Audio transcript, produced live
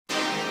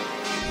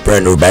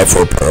Brand new bag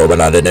for a pearl,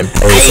 but I didn't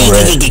pay for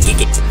it.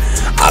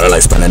 I don't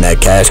like spending that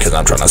cash cause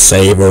I'm trying to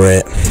savor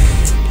it.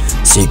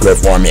 Secret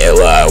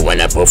formula when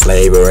I put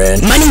flavor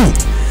in. Money!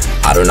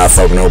 I do not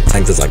fuck with no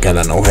planktons, I got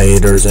no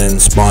haters in.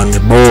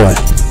 Sponge boy,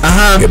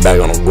 get back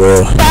on the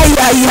grill.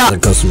 The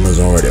customers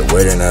already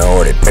waiting, they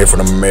already pay for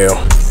the meal.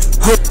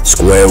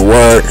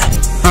 Squidward,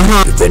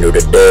 you been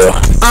through the deal.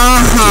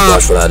 You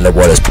watch for that little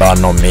boy that's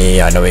plotting on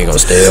me, I know he gon'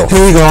 steal.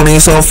 He gon' need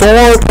some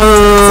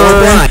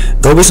foreplay.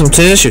 Go get some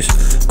tissues.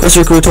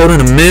 Krusty Krew told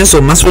him to miss, so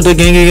mess with the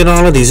gang and get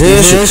all of these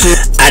issues.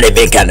 I done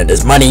been counting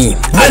this money.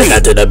 I done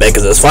got to the bank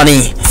cause it's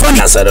funny.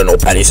 I said no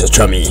patty says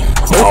chummy.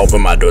 I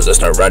open my doors and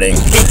start running.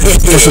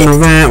 It's an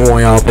event when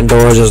we open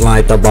doors just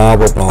like the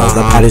bubble balls.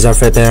 The patties are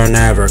fit there and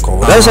never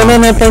cold. That's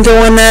something that plankton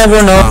will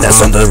never know. That's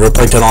something that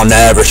plankton I'll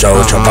never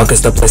show. Chumbuck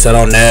is the place that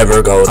I'll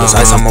never go. This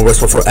ice on my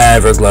wrist will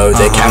forever glow.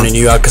 They counting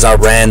you out cause I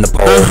ran the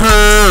poll.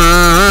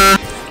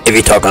 If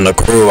you talk on the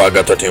crew, I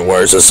got 13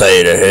 words to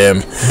say to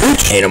him.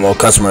 Ain't no more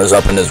customers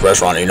up in this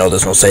restaurant, you know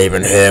there's no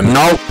saving him.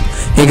 Nope,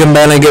 he can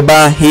barely get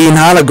by, he eating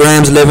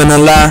holograms, living a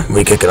lie.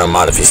 We kicking him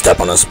out if he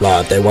step on the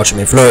spot. They watching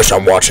me flourish,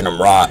 I'm watching him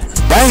rot.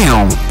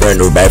 Bam! Brand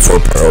new bag for a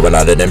pearl, but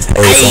I didn't pay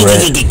for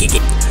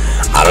it.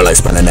 I don't like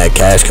spending that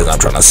cash cause I'm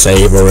trying to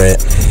savor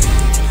it.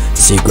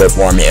 Secret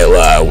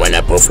formula when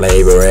I put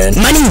flavor in.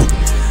 Money!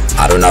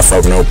 I do not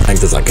fuck with no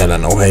planktons, I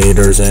got no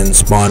haters in.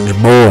 Sponge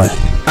boy,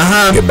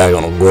 get back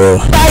on the grill.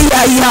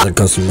 The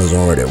customers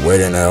already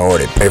waiting, they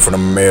already pay for the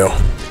meal.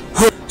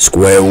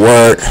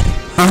 Squidward,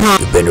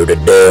 you been through the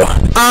deal.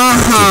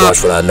 You watch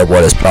for that little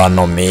boy that's plotting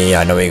on me,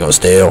 I know he gon'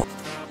 steal.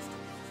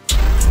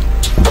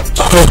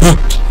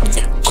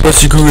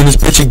 Krusty Krew in this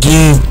bitch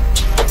again.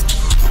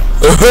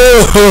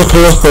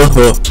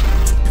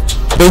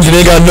 Plankton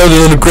ain't got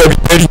nothing on the Krabby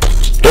Patty.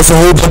 That's a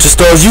whole bunch of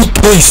stars you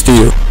can't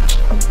steal.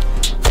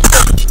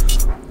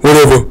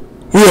 Whatever,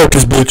 we out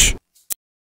this bitch.